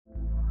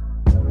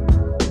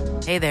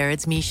Hey there,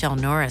 it's Michelle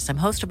Norris. I'm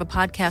host of a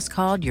podcast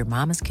called Your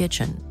Mama's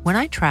Kitchen. When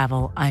I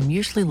travel, I'm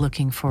usually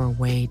looking for a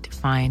way to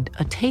find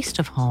a taste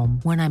of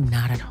home when I'm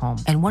not at home.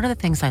 And one of the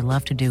things I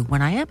love to do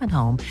when I am at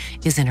home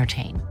is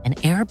entertain. And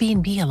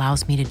Airbnb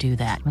allows me to do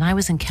that. When I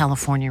was in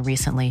California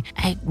recently,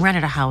 I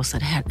rented a house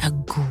that had a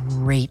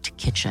great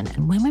kitchen.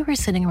 And when we were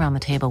sitting around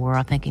the table, we were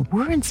all thinking,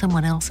 we're in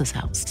someone else's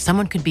house.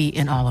 Someone could be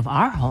in all of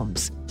our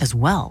homes as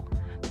well.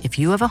 If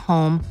you have a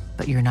home,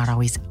 but you're not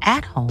always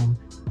at home,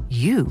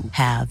 you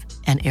have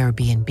an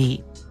Airbnb.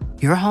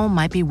 Your home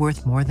might be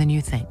worth more than you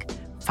think.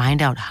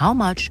 Find out how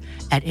much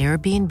at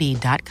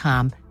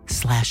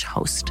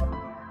airbnb.com/host.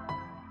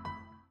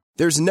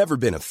 There's never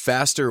been a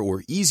faster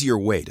or easier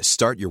way to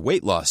start your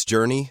weight loss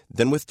journey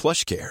than with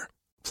PlushCare.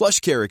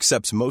 PlushCare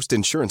accepts most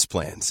insurance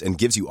plans and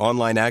gives you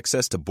online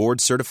access to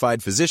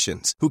board-certified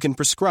physicians who can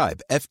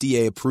prescribe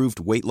FDA-approved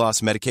weight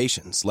loss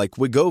medications like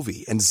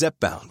Wegovy and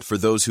Zepbound for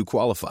those who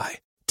qualify.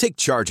 Take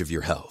charge of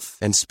your health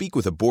and speak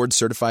with a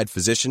board-certified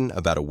physician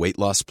about a weight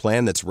loss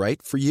plan that's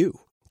right for you.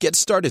 Get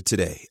started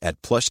today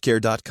at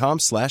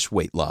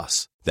plushcare.com/weight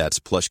loss. That's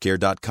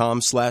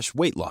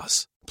plushcare.com/weight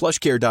loss.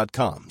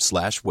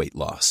 plushcare.com/weight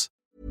loss.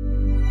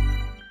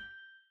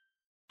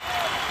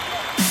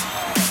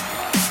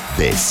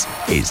 This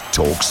is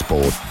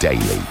TalkSport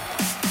Daily.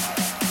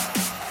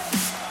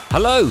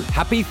 Hello,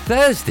 happy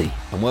Thursday,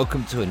 and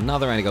welcome to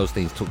another Andy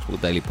Goldstein's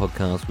TalkSport Daily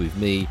podcast with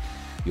me,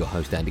 your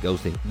host Andy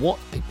Goldstein. What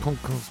a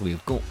podcast we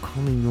have got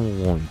coming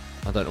your way.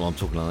 I don't know why I'm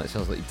talking like that. It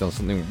sounds like you've done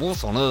something.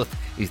 What on earth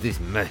is this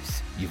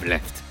mess you've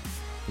left?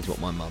 Is what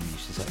my mum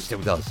used to say.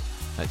 Still does,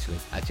 actually.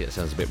 Actually, that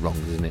sounds a bit wrong,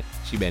 doesn't it?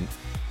 She meant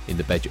in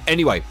the bedroom.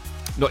 Anyway,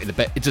 not in the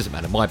bed. It doesn't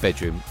matter. My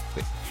bedroom.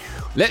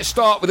 Let's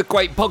start with a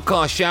great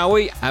podcast, shall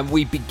we? And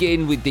we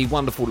begin with the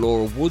wonderful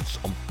Laura Woods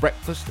on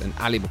breakfast and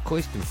Ali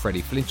McCoist and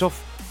Freddie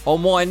Flintoff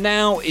on why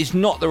now is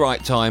not the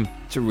right time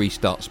to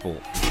restart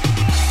sport.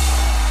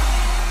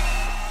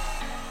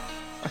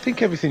 I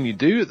think everything you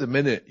do at the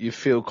minute, you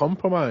feel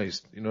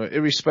compromised. You know,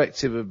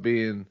 irrespective of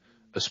being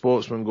a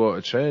sportsman, go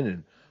out to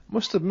training. I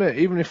must admit,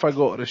 even if I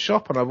go to the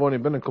shop, and I've only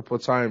been a couple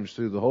of times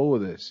through the whole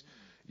of this,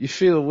 you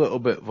feel a little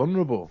bit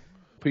vulnerable.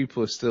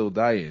 People are still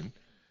dying,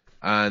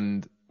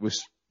 and we're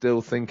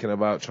still thinking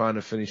about trying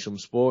to finish some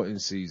sporting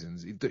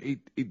seasons.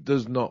 It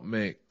does not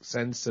make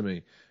sense to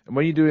me. And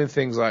when you're doing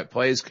things like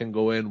players can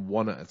go in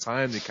one at a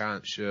time, they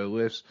can't share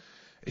lifts.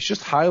 It's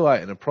just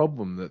highlighting a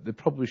problem that they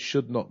probably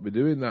should not be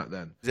doing that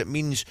then. It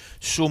means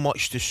so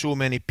much to so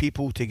many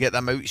people to get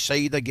them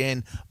outside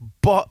again.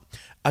 But,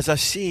 as I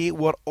say,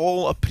 we're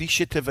all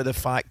appreciative of the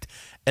fact,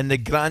 in the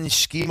grand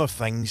scheme of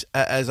things,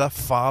 it is a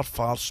far,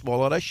 far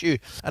smaller issue.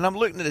 And I'm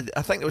looking at it,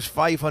 I think there was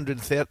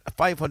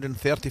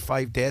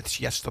 535 deaths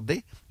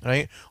yesterday,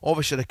 right?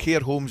 Obviously, the care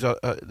homes,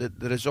 the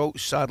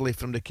results, sadly,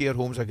 from the care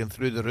homes are going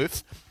through the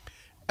roof.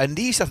 And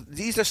these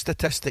are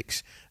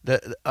statistics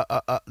that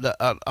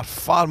are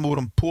far more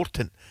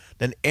important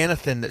than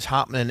anything that's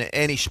happening in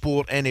any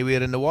sport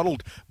anywhere in the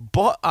world.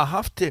 But I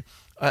have to,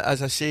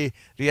 as I say,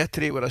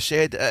 reiterate what I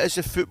said. It is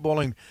the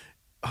footballing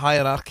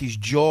hierarchy's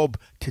job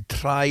to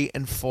try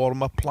and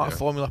form a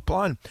formula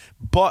plan.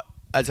 But,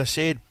 as I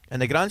said, in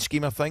the grand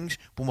scheme of things,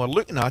 when we're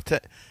looking at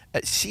it,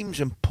 it seems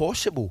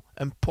impossible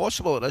at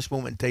this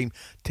moment in time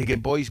to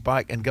get boys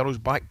back and girls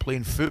back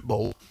playing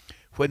football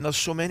when there's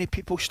so many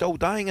people still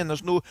dying and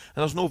there's no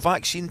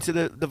vaccine to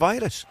the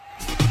virus.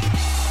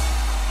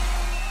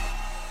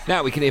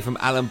 Now we can hear from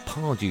Alan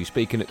Pardew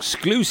speaking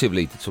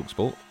exclusively to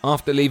TalkSport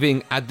after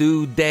leaving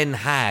Ado Den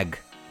Haag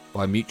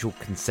by mutual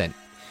consent.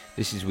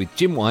 This is with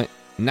Jim White,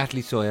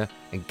 Natalie Sawyer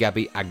and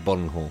Gabby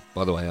Agbonhor.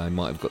 By the way, I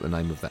might have got the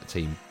name of that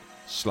team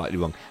slightly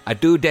wrong.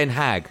 Ado Den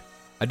Haag.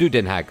 I don't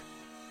know.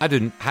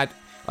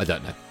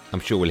 I'm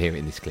sure we'll hear it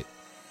in this clip.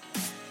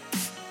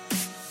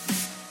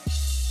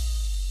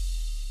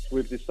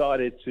 We've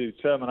decided to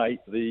terminate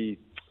the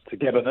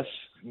togetherness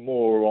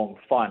more on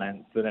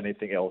finance than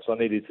anything else. I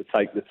needed to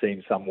take the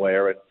team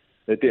somewhere, and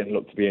there didn't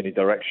look to be any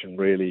direction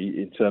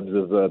really in terms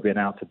of being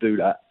able to do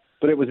that.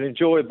 But it was an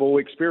enjoyable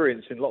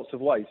experience in lots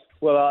of ways.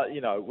 Well,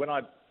 when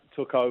I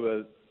took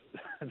over,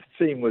 the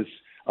team was,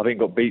 I think,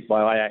 got beat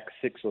by Ajax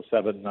 6 or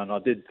 7, and I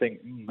did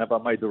think, have I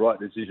made the right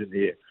decision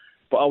here?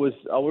 But I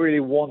really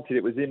wanted,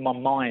 it was in my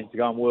mind to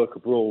go and work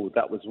abroad.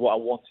 That was what I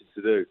wanted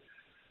to do.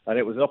 And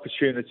it was an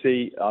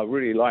opportunity. I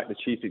really liked the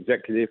chief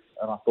executive,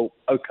 and I thought,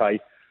 okay,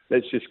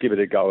 let's just give it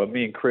a go. And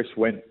me and Chris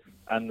went,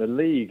 and the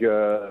league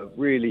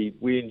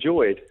we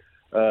enjoyed.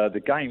 The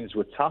games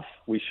were tough.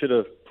 We should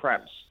have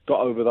perhaps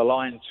got over the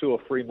line 2 or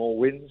 3 more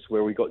wins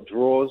where we got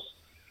draws.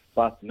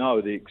 But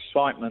no, the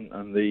excitement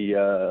and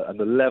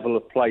the level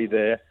of play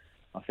there,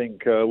 I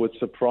think, would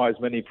surprise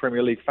many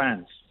Premier League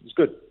fans. It was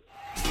good.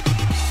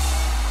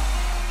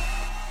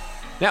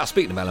 Now,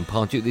 speaking of Alan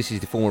Pardew, this is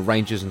the former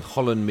Rangers and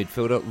Holland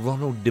midfielder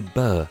Ronald de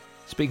Boer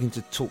speaking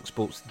to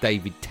TalkSport's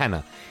David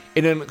Tanner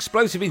in an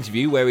explosive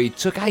interview where he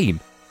took aim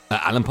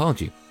at Alan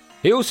Pardew.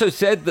 He also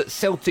said that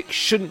Celtic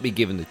shouldn't be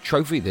given the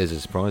trophy, there's a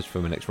surprise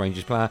from an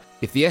ex-Rangers player,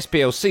 if the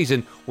SPL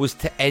season was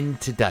to end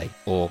today,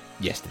 or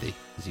yesterday,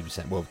 as he was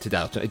saying. Well, today,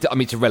 I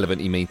mean, it's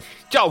irrelevant, you mean.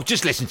 Joel,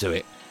 just listen to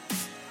it.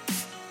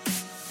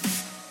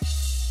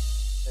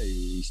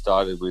 he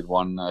started with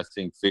one, I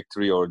think,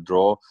 victory or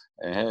draw,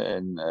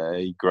 and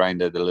he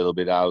grinded a little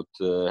bit out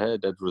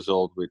that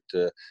result with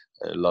a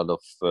lot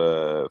of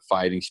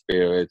fighting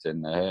spirit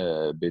and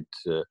a bit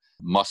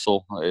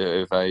muscle,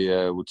 if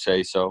I would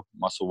say so,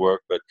 muscle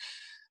work. But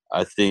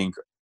I think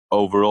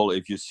overall,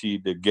 if you see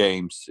the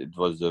games, it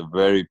was a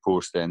very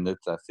poor standard.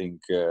 I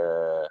think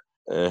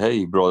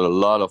he brought a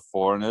lot of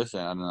foreigners,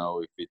 and I don't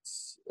know if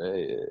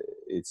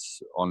it's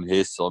on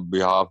his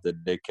behalf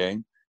that they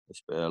came.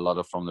 A lot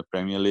of from the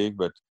Premier League,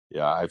 but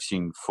yeah, I've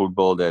seen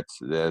football that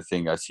I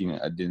think I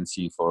didn't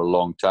see for a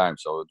long time,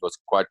 so it was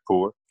quite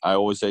poor. I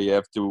always say you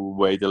have to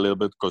wait a little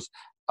bit because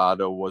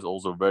Ado was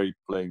also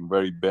playing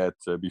very bad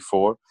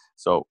before,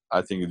 so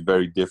I think it's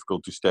very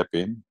difficult to step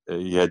in.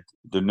 He had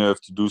the nerve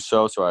to do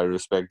so I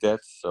respect that.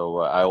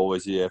 So I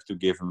always have to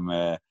give him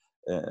a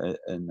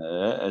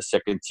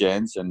second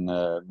chance, and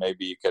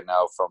maybe you can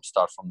now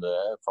start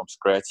from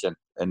scratch,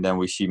 and then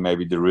we see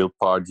maybe the real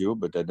Pardew.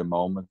 But at the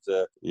moment,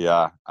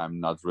 I'm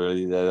not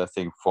really there. I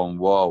think from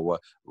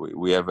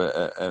we have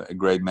a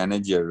great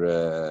manager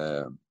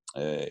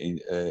in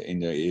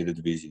the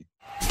Eredivisie.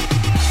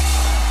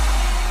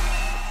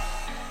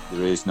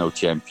 There is no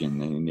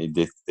champion in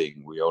this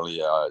thing. We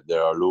only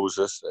there are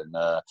losers, and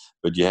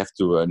but you have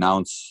to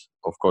announce,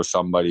 of course,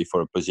 somebody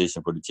for a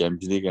position for the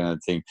Champions League, and I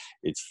think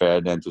it's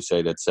fair then to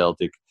say that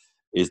Celtic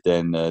is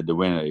then the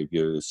winner if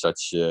you're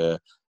such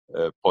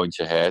points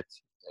ahead,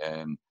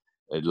 and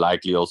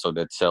likely also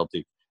that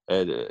Celtic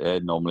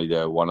normally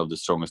they're one of the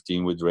strongest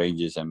team with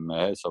Rangers and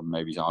some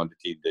maybe some other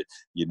team that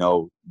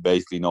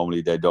basically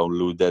normally they don't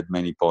lose that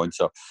many points.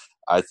 So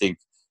I think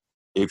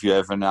if you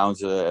have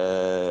announced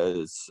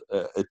a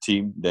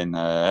team, then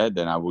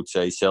I would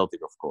say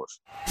Celtic, of course.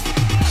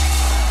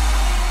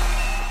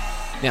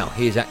 Now,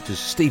 here's actors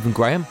Stephen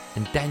Graham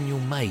and Daniel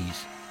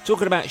Mays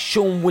talking about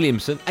Sean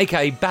Williamson,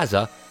 a.k.a.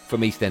 Bazza,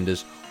 from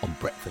EastEnders on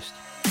Breakfast.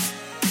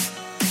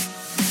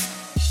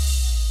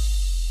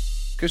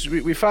 Because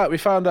we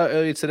found out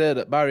earlier today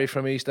that Barry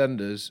from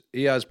EastEnders,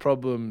 he has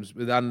problems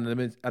with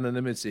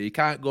anonymity. He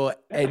can't go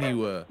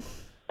anywhere.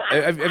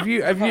 Have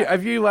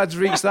you lads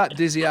reached that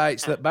dizzy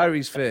heights that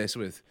Barry's faced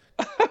with?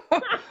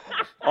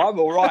 I'm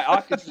all right.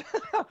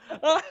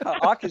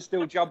 I can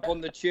still jump on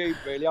the tube.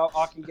 Really,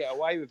 I can get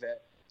away with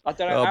it. I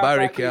don't know how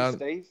Barry can't.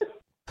 Steve.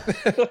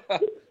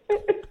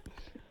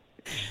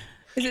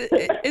 Is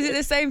it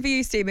the same for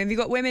you, Steve? Have you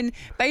got women?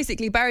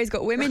 Basically, Barry's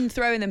got women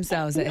throwing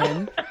themselves at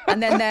him,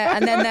 and then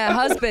their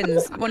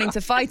husbands wanting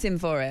to fight him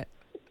for it.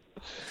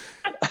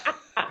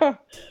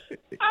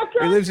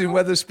 He lives in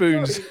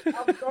Wetherspoons.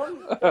 I've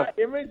done that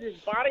image is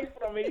Barry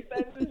from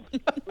EastEnders.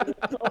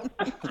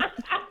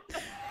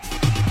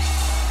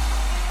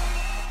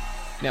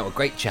 Now, a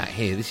great chat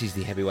here. This is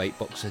the heavyweight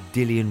boxer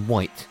Dillian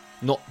White.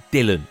 Not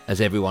Dylan, as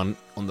everyone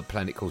on the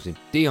planet calls him.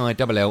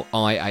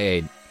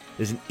 Dillian.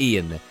 There's an E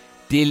in there.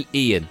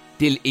 Dill-Ian,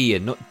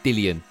 not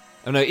Dillian.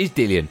 Oh no, it is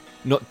Dillian,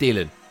 not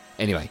Dylan.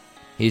 Anyway,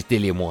 here's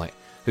Dillian White,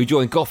 who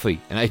joined Goffey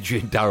and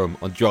Adrian Durham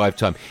on Drive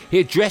Time. He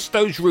addressed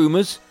those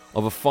rumours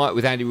of a fight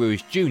with Andy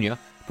Ruiz Jr.,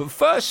 but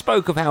first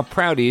spoke of how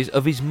proud he is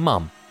of his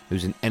mum,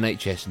 who's an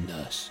NHS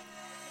nurse.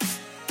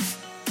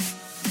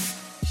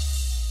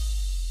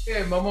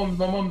 Yeah, my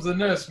mum's a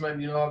nurse,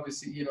 man.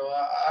 Obviously,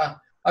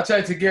 I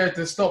tried to get her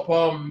to stop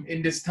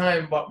in this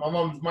time, but my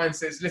mum's mind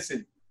says,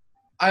 listen,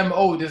 I'm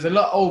old. There's a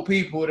lot of old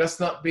people that's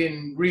not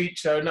being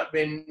reached or not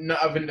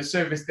having the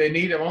service they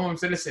need. And my mum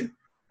said, listen,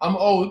 I'm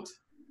old.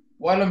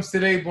 While I'm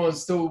still able and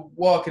still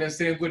walking and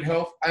still in good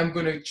health, I'm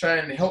going to try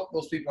and help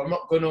those people. I'm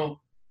not going to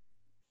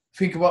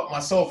think about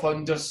myself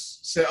and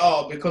just say,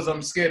 because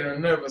I'm scared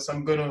and nervous,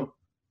 I'm going to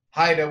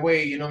hide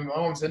away. My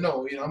mum said,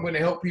 no, I'm going to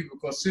help people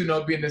because soon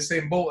I'll be in the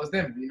same boat as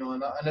them,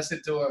 And I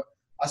said to her,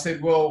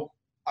 well,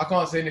 I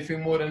can't say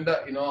anything more than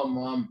that,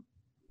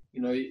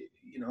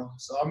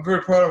 so I'm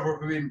very proud of her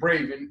for being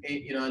brave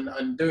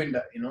and doing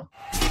that,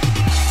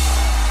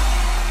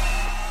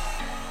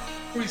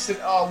 He said,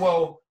 I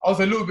was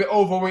a little bit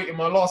overweight in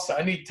my last fight.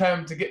 I need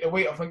time to get the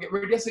weight off and get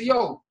ready. I said,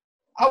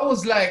 I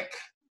was like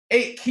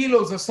 8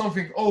 kilos or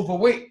something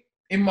overweight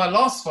in my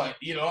last fight.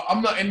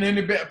 I'm not in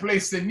any better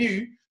place than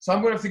you, so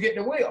I'm going to have to get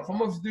the weight off. I'm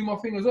going to have to do my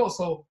thing as well.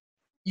 So,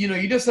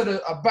 you just had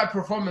a bad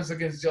performance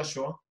against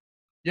Joshua.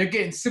 You're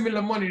getting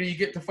similar money that you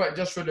get to fight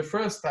Joshua the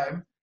first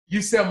time.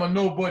 You say I'm a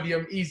nobody,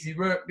 I'm easy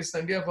work, this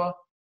and the other.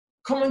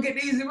 Come and get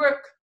the easy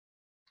work.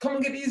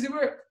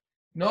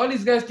 All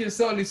these guys can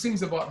say all these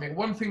things about me.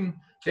 One thing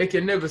they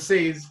can never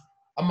say is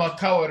I'm a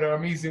coward or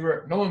I'm easy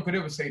work. No one could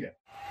ever say that.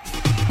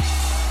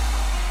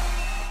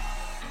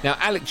 Now,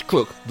 Alex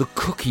Crook, the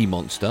Cookie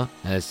Monster,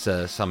 as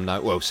some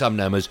know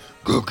him as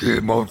Cookie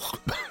Monster.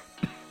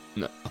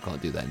 No, I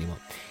can't do that anymore.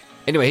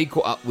 Anyway, he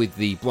caught up with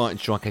the Brighton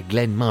striker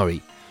Glenn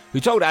Murray, who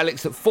told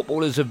Alex that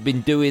footballers have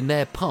been doing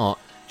their part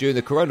during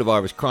the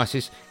coronavirus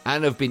crisis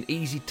and have been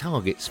easy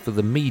targets for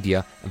the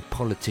media and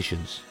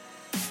politicians.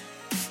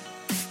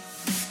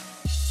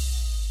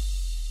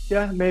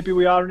 Yeah, maybe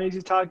we are an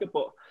easy target,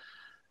 but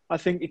I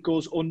think it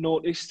goes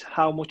unnoticed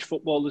how much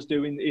footballers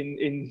do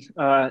in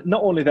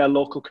not only their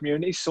local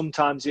communities,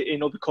 sometimes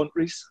in other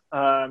countries.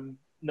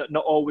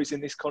 not always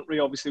in this country.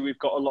 Obviously, we've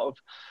got a lot of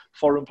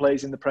foreign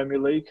players in the Premier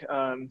League,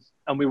 and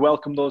we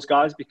welcome those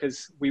guys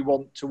because we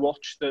want to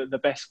watch the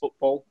best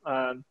football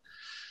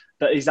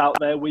that is out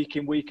there week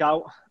in, week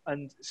out.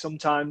 And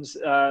sometimes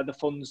the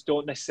funds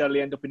don't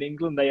necessarily end up in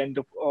England. They end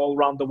up all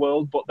around the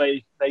world, but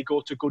they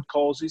go to good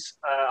causes.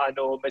 I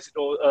know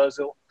Mesut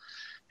Ozil,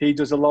 he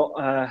does a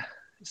lot.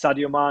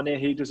 Sadio Mane,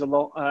 he does a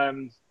lot.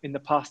 In the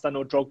past, I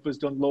know Drogba's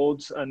done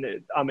loads.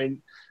 And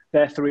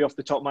they're three off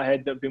the top of my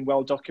head that have been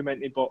well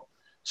documented, but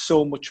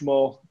so much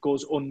more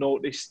goes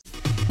unnoticed.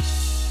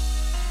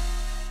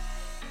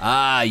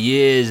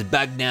 Yes,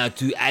 back now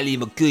to Ali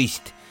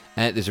McCoist.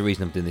 There's a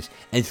reason I'm doing this.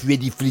 And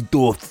Freddy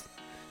Fridorf.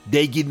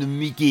 They give the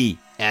Mickey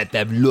at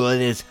that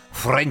flawless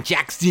French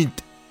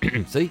accent.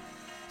 See?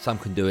 Some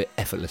can do it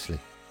effortlessly.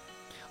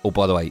 Oh,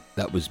 by the way,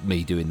 that was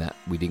me doing that.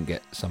 We didn't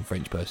get some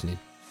French person in.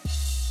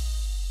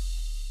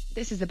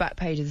 This is the back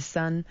page of The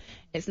Sun.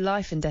 It's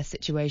life and death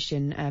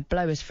situation.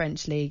 Blowers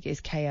French League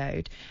is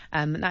KO'd.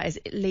 That is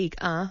Ligue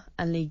 1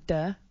 and Ligue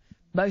 2.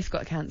 Both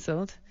got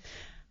cancelled.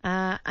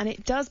 And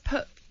it does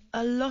put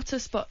a lot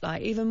of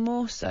spotlight, even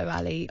more so,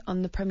 Ali,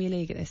 on the Premier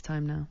League at this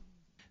time now.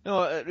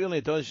 No, it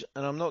really does,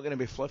 and I'm not going to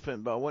be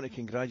flippant, but I want to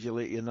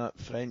congratulate you on that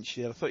French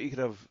there. I thought you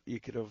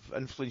could have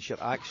influenced your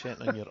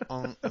accent and your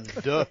and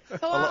de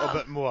a little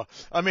bit more.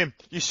 I mean,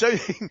 you sound.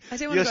 I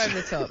didn't want to go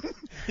over the top.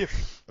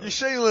 You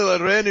sound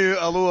like Renu,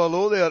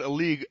 hello there,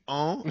 Ligue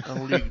 1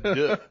 and Ligue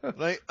 2,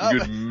 right?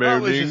 Good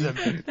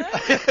morning.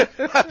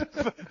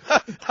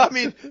 I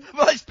mean,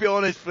 let's be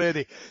honest,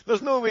 Freddie.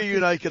 There's no way you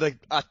and I could have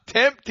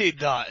attempted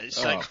that at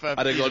 6:50.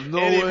 I'd have got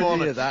nowhere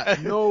near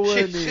that.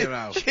 Nowhere near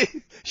out.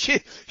 She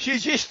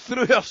just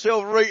threw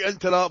herself right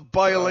into that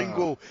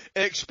bilingual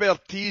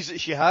expertise that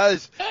she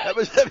has. It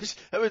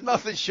was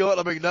nothing short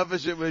of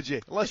magnificent, would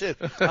you? Listen,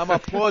 I'm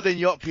applauding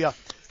you up here.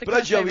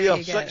 Bridge of here,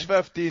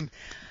 6:15.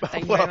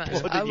 Thank you very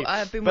much.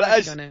 I've been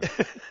working on it.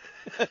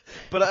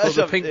 But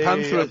the Pink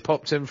Panther had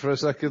popped in for a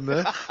second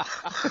there.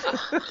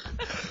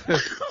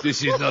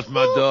 This is not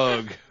my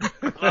dog.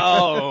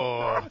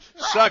 Oh,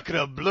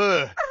 sacre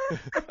bleu.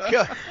 What do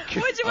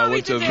you want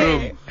me to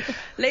do?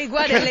 League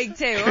 1 and League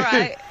 2, all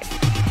right.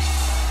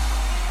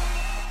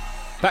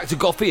 Back to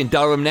Goffey and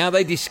Durham now.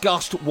 They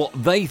discussed what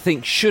they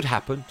think should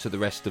happen to the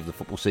rest of the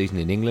football season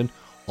in England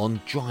on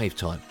drive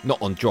time.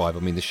 Not on drive, I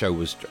mean the show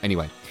was...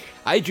 Anyway,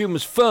 Adrian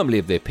was firmly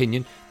of the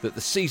opinion that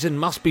the season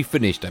must be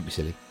finished, don't be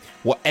silly.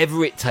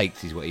 Whatever it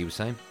takes is what he was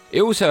saying.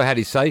 He also had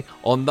his say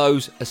on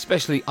those,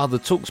 especially other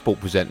TalkSport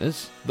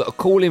presenters, that are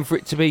calling for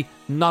it to be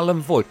null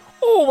and void.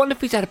 Oh, I wonder if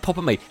he's had a pop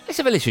at me. Let's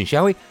have a listen,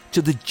 shall we?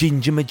 To the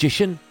ginger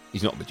magician.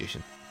 He's not a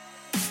magician.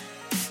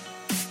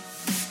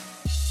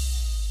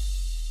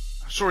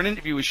 I saw an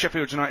interview with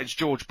Sheffield United's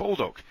George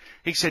Baldock.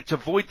 He said to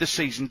void the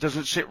season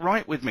doesn't sit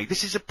right with me.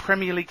 This is a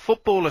Premier League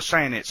footballer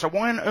saying it. So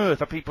why on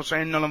earth are people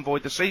saying null and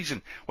void the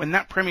season when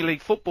that Premier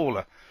League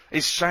footballer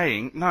is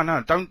saying,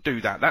 no, don't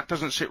do that. That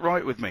doesn't sit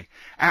right with me.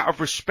 Out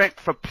of respect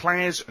for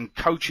players and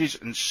coaches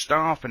and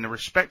staff and the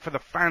respect for the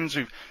fans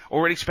who've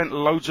already spent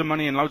loads of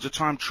money and loads of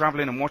time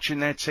travelling and watching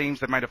their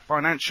teams, they've made a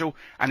financial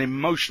and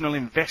emotional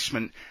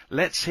investment.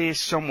 Let's hear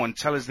someone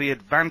tell us the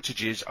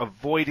advantages of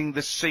voiding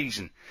the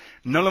season.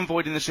 Null and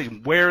voiding the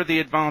season. Where are the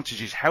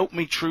advantages? Help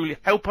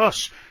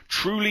us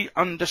truly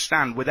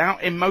understand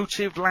without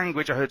emotive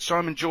language. I heard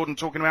Simon Jordan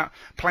talking about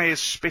players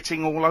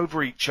spitting all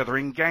over each other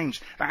in games.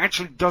 That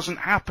actually doesn't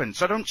happen.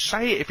 So don't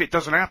say it if it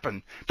doesn't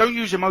happen. Don't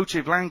use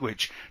emotive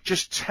language.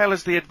 Just tell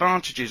us the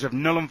advantages of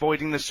null and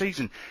voiding the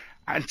season.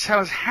 And tell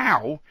us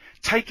how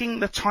taking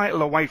the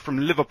title away from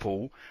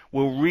Liverpool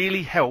will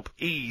really help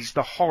ease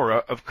the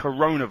horror of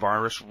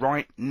coronavirus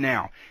right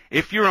now.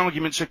 If your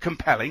arguments are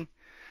compelling,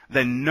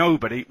 then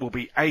nobody will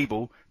be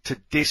able to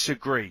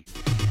disagree.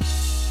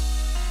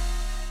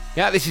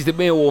 Yeah, this is the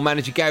Millwall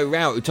manager Gary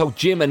Rowett who told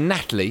Jim and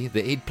Natalie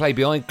that he'd play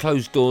behind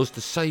closed doors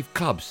to save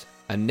clubs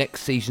and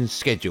next season's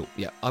schedule.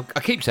 Yeah, I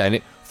keep saying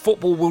it.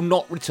 Football will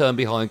not return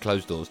behind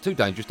closed doors. Too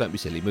dangerous, don't be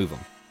silly. Move on.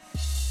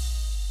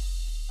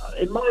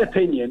 In my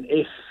opinion,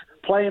 if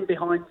playing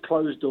behind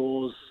closed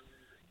doors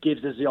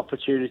gives us the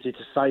opportunity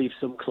to save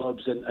some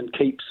clubs and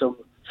keep some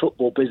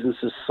football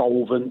businesses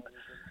solvent,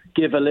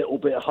 give a little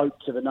bit of hope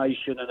to the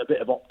nation and a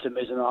bit of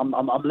optimism.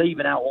 I'm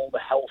leaving out all the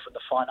health and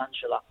the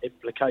financial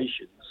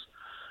implications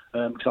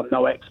because I'm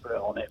no expert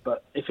on it.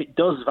 But if it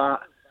does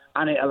that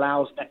and it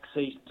allows next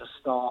season to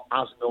start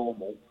as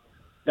normal,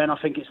 then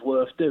I think it's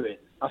worth doing.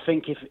 I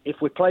think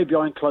if we play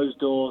behind closed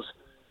doors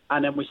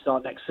and then we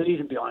start next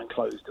season behind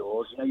closed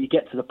doors, you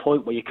get to the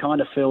point where you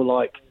kind of feel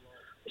like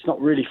it's not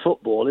really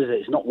football, is it?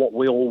 It's not what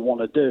we all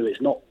want to do.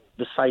 It's not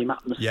the same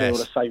atmosphere or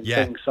the same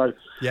thing. So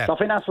I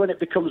think that's when it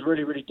becomes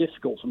really, really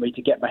difficult for me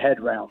to get my head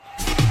round.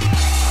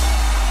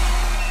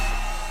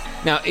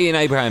 Now, Ian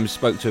Abrahams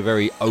spoke to a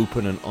very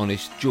open and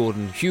honest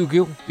Jordan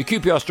Hugill. The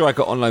QPR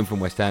striker on loan from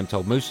West Ham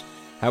told Moose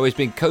how he's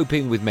been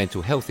coping with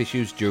mental health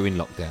issues during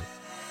lockdown.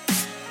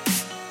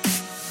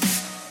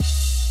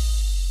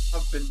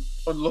 I've been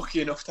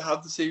unlucky enough to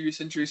have the serious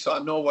injury, so I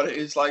know what it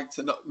is like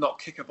to not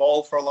kick a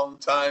ball for a long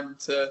time,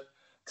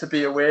 to to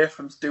be away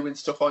from doing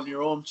stuff on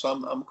your own. So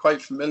I'm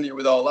quite familiar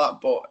with all that.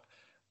 But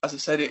as I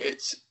said,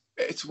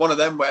 it's one of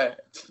them where,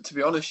 to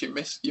be honest, you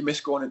miss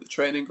going into the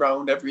training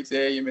ground every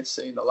day. You miss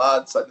seeing the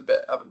lads, like the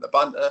bit having the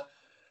banter.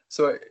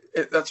 So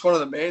that's one of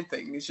the main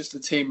things. It's just the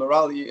team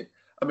morale.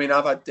 I mean,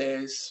 I've had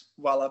days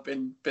while I've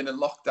been in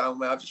lockdown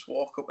where I've just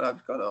woke up and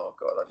I've gone, oh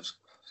God, I just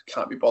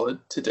can't be bothered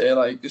today.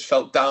 Like, just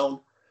felt down.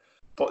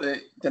 But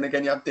then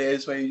again, you have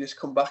days where you just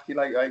come back. You're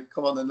like,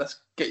 come on, then let's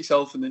get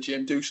yourself in the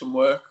gym, do some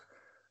work.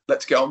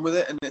 Let's get on with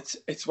it. And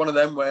it's one of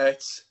them where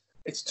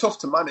it's tough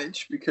to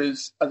manage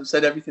because, as I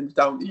said, everything's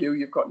down to you.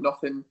 You've got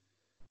nothing,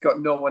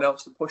 got no one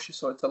else to push you.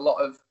 So it's a lot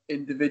of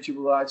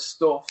individualised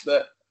stuff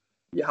that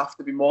you have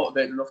to be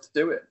motivated enough to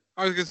do it.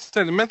 I was going to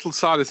say the mental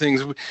side of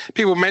things.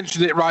 People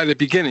mentioned it right at the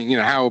beginning. You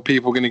know, how are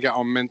people going to get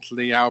on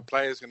mentally? How are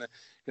players going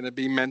to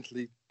be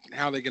mentally?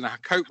 How are they going to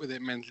cope with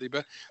it mentally?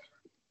 But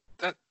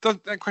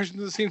that question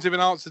doesn't seem to have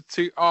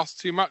been asked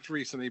too much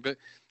recently. But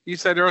you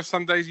said there are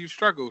some days you've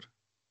struggled.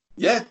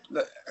 Yeah,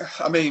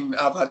 I mean,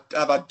 I've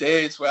had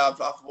days where I've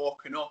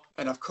woken up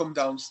and I've come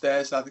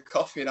downstairs, had a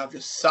coffee, and I've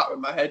just sat with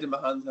my head in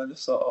my hands, and I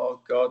just thought, oh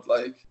God,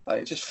 like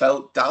it just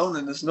felt down,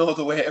 and there's no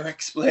other way to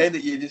explain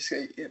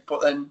it.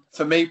 But then,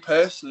 for me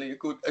personally,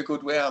 a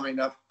good way. I mean,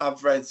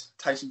 I've read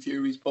Tyson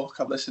Fury's book,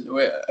 I've listened to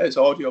it, his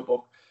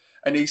audiobook,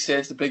 and he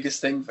says the biggest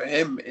thing for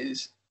him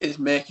is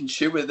making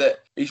sure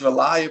that he's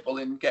reliable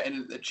in getting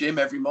into the gym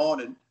every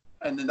morning,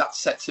 and then that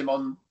sets him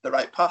on the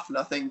right path. And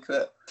I think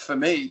that for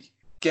me,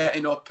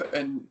 getting up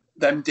and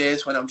them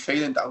days when I'm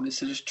feeling down is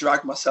to just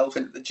drag myself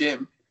into the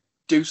gym,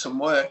 do some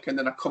work, and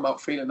then I come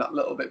out feeling that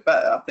little bit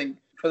better. I think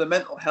for the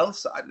mental health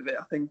side of it,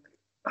 I think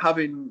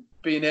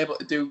being able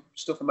to do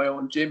stuff in my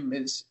own gym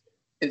is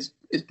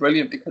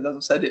brilliant because, as I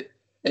said, it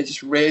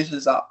just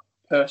raises that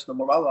personal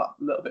morale a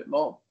little bit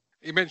more.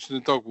 You mentioned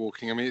the dog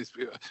walking. I mean,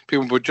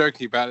 people were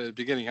joking about it at the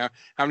beginning. How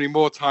many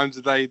more times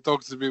a day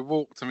dogs have been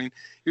walked? I mean,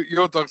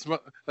 your dogs, are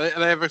they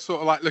ever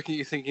sort of like looking at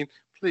you thinking,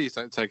 please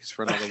don't take us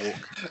for another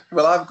walk?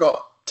 Well, I've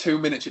got 2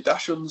 miniature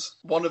Dachshunds.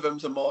 One of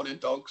them's a morning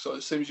dog, so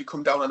as soon as you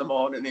come down in the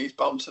morning, he's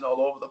bouncing all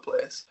over the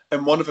place.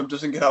 And one of them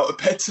doesn't get out of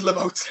bed till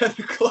about 10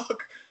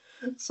 o'clock.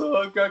 So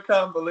I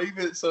can't believe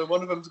it. So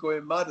one of them's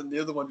going mad, and the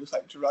other one just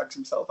like drags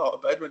himself out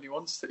of bed when he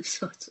wants to.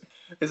 So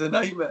it's a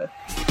nightmare.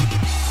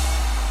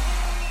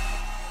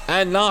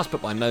 And last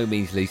but by no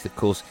means least, of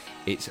course,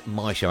 it's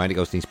my show, Andy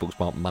Goldstein Sports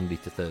Bar, Monday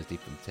to Thursday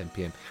from 10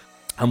 p.m.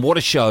 And what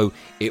a show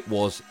it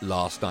was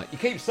last night. You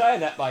keep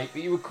saying that, mate,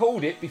 but you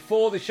recorded it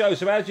before the show,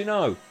 so how do you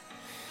know?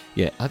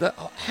 Yeah,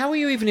 how are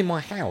you even in my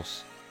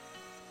house?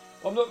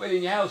 I'm not really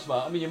in your house,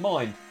 mate. I'm in your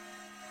mind.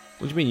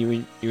 What do you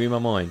mean, you're in my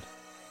mind?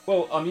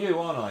 Well, I'm you,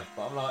 aren't I?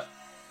 But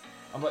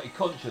I'm like your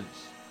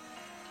conscience.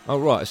 Oh,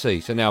 right, I see.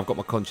 So now I've got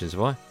my conscience,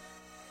 have I?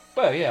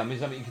 Well, yeah, I mean,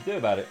 there's something you can do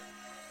about it.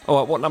 All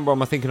right, what number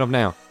am I thinking of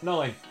now?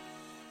 9.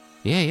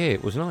 Yeah,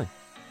 it was 9.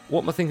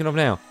 What am I thinking of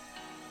now?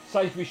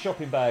 Sainsbury's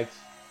shopping bags.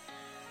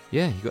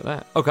 Yeah, you got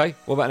that. Okay,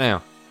 what about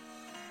now?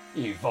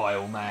 You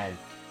vile man.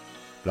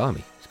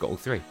 Blimey, it's got all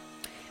 3.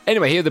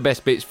 Anyway, here are the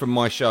best bits from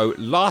my show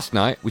last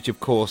night, which,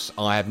 of course,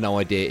 I have no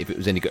idea if it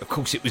was any good. Of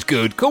course it was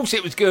good. Of course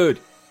it was good.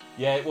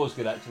 Yeah, it was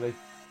good, actually.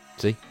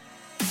 See?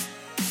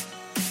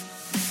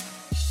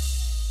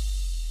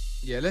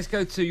 Yeah, let's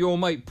go to your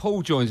mate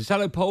Paul joins us.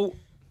 Hello, Paul.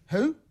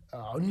 Who?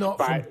 Oh, not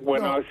back from...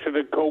 when not... I should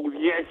have called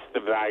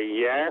yesterday,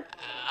 yeah?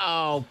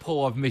 Oh,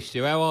 Paul, I've missed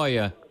you. How are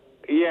you?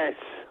 Yes.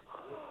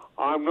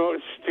 I'm not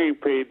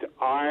stupid.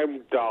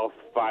 I'm Darth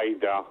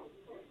Vader.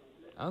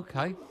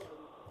 Okay.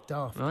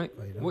 Darth Vader.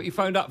 What you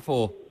phoned up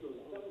for?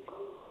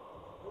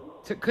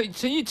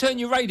 Can you turn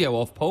your radio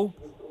off, Paul?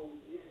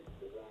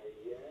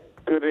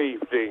 Good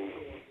evening.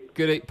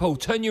 Paul,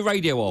 turn your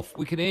radio off.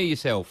 We can hear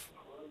yourself.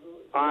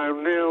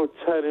 I'm now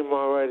turning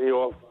my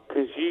radio off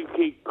because you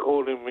keep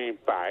calling me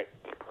back.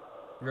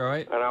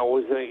 Right. And I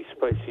wasn't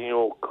expecting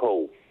your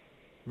call.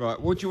 Right,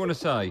 what do you want to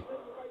say?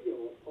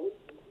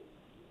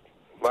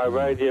 My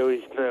radio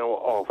is now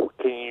off.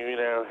 Can you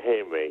now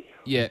hear me?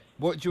 Yeah,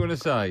 what do you want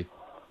to say?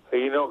 Are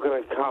you not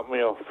going to cut me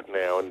off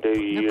now and do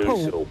your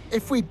usual? Paul,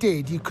 if we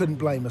did, you couldn't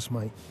blame us,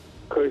 mate.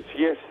 Because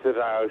yesterday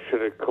I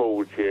should have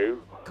called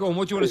you. Go on,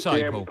 what do you want to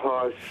say, the Paul?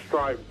 Empire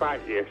Strike Back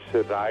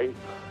yesterday,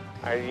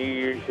 and you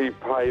usually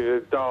play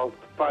the Darth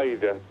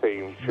Vader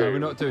theme tune. No, we're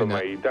not doing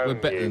that. We're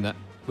better than that.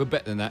 We're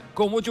better than that.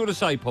 Go on, what do you want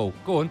to say, Paul?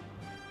 Go on.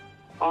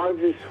 I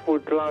just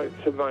would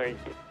like to make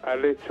a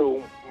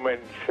little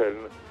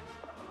mention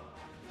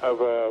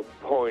of a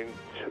point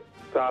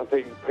that I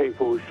think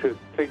people should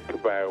think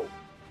about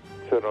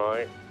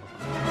tonight.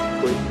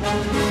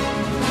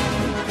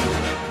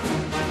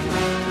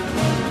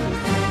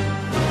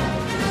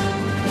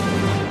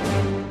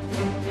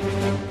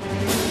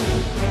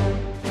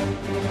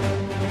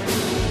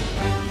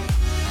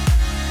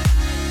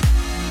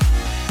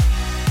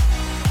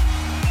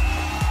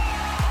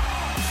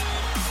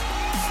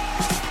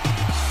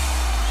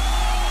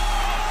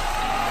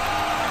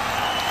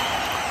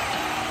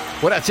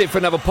 Well, that's it for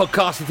another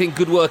podcast. I think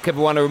good work,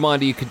 everyone. A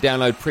reminder, you can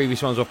download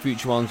previous ones or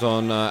future ones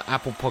on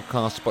Apple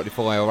Podcasts,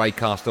 Spotify or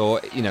Acast, or,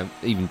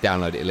 even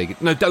download it illegally.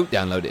 No, don't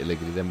download it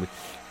illegally. Then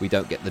we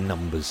don't get the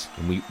numbers,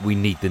 and we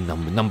need the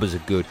numbers. Numbers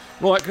are good.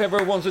 Right, can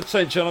everyone's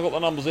attention? I've got the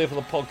numbers here for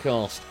the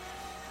podcast.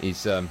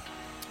 It's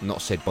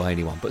not said by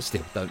anyone, but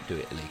still, don't do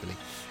it illegally.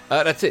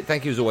 That's it.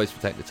 Thank you as always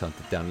for taking the time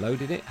to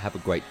download it. Have a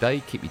great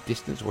day. Keep your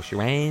distance. Wash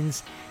your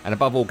hands. And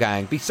above all,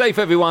 gang, be safe,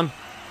 everyone.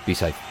 Be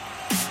safe.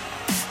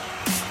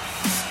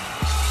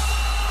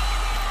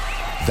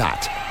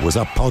 That was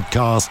a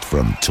podcast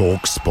from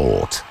Talk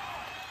Sport.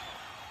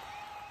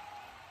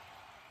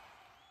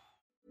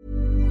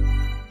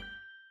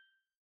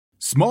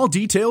 Small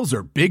details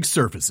are big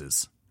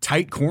surfaces.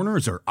 Tight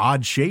corners are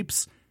odd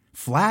shapes.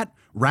 Flat,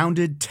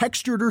 rounded,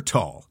 textured, or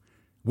tall.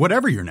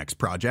 Whatever your next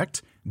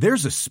project,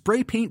 there's a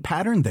spray paint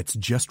pattern that's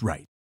just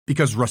right.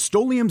 Because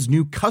Rust-Oleum's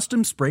new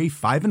Custom Spray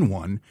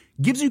 5-in-1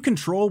 gives you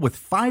control with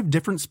 5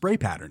 different spray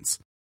patterns.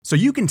 So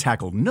you can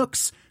tackle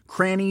nooks,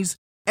 crannies,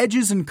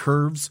 edges, and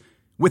curves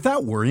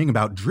without worrying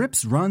about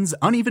drips, runs,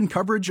 uneven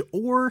coverage,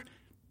 or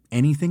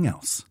anything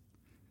else.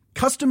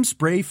 Custom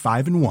Spray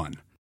 5-in-1.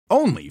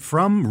 Only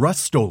from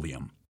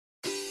Rust-Oleum.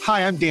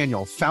 Hi, I'm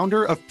Daniel,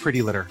 founder of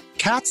Pretty Litter.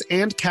 Cats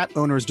and cat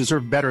owners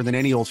deserve better than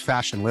any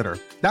old-fashioned litter.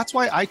 That's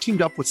why I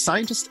teamed up with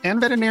scientists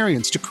and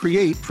veterinarians to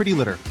create Pretty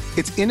Litter.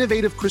 Its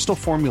innovative crystal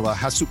formula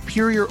has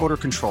superior odor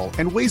control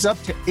and weighs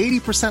up to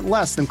 80%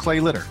 less than clay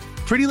litter.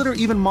 Pretty Litter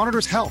even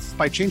monitors health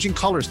by changing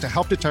colors to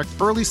help detect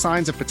early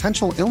signs of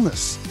potential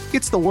illness.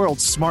 It's the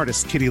world's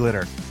smartest kitty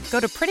litter. Go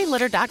to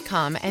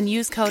prettylitter.com and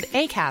use code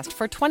ACAST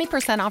for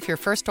 20% off your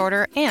first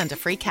order and a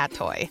free cat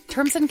toy.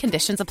 Terms and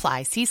conditions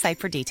apply. See site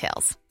for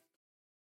details.